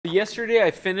Yesterday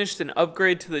I finished an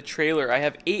upgrade to the trailer. I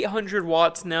have 800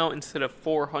 watts now instead of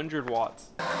 400 watts.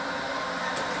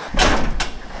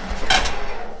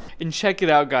 And check it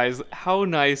out, guys. How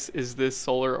nice is this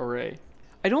solar array?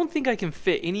 I don't think I can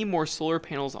fit any more solar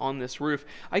panels on this roof.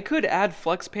 I could add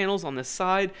flex panels on the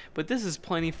side, but this is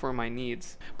plenty for my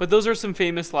needs. But those are some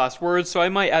famous last words, so I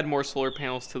might add more solar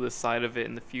panels to the side of it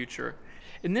in the future.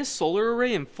 And this solar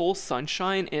array in full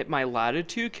sunshine at my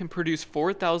latitude can produce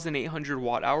 4,800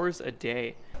 watt hours a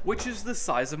day, which is the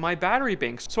size of my battery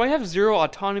bank. So I have 0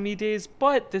 autonomy days,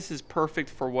 but this is perfect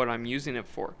for what I'm using it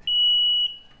for.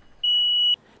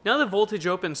 Now the voltage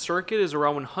open circuit is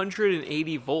around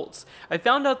 180 volts. I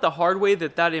found out the hard way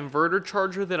that inverter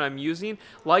charger that I'm using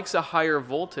likes a higher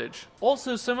voltage.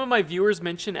 Also, some of my viewers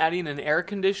mentioned adding an air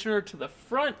conditioner to the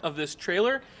front of this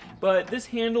trailer, but this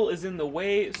handle is in the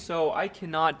way, so I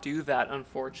cannot do that,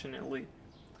 unfortunately.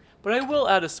 But I will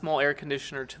add a small air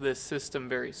conditioner to this system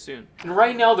very soon. And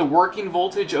right now the working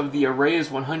voltage of the array is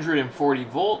 140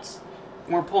 volts.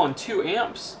 We're pulling 2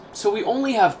 amps. So we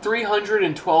only have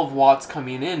 312 watts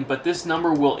coming in, but this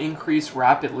number will increase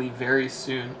rapidly very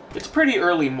soon. It's pretty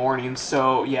early morning,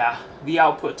 so yeah, the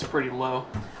output's pretty low.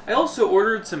 I also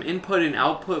ordered some input and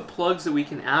output plugs that we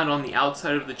can add on the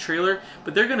outside of the trailer,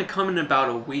 but they're gonna come in about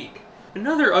a week.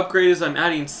 Another upgrade is I'm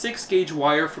adding 6 gauge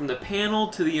wire from the panel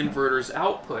to the inverter's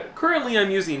output. Currently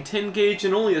I'm using 10 gauge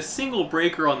and only a single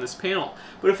breaker on this panel,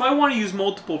 but if I want to use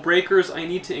multiple breakers, I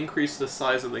need to increase the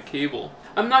size of the cable.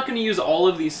 I'm not going to use all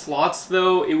of these slots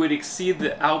though, it would exceed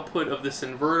the output of this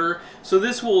inverter, so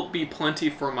this will be plenty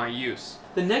for my use.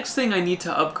 The next thing I need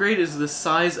to upgrade is the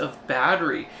size of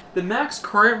battery. The max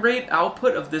current rate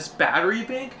output of this battery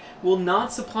bank will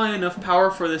not supply enough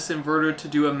power for this inverter to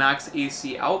do a max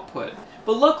AC output.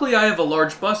 But luckily I have a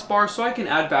large bus bar, so I can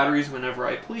add batteries whenever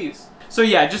I please. So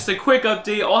yeah, just a quick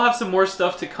update. I'll have some more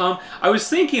stuff to come. I was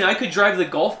thinking I could drive the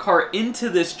golf cart into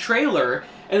this trailer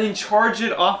and then charge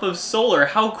it off of solar.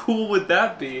 How cool would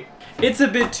that be? It's a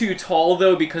bit too tall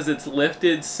though because it's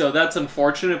lifted, so that's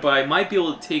unfortunate, but I might be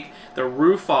able to take the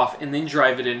roof off and then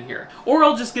drive it in here. Or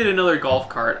I'll just get another golf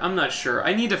cart, I'm not sure.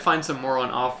 I need to find some more on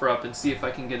OfferUp and see if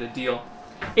I can get a deal.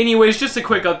 Anyways, just a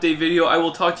quick update video. I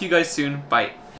will talk to you guys soon. Bye.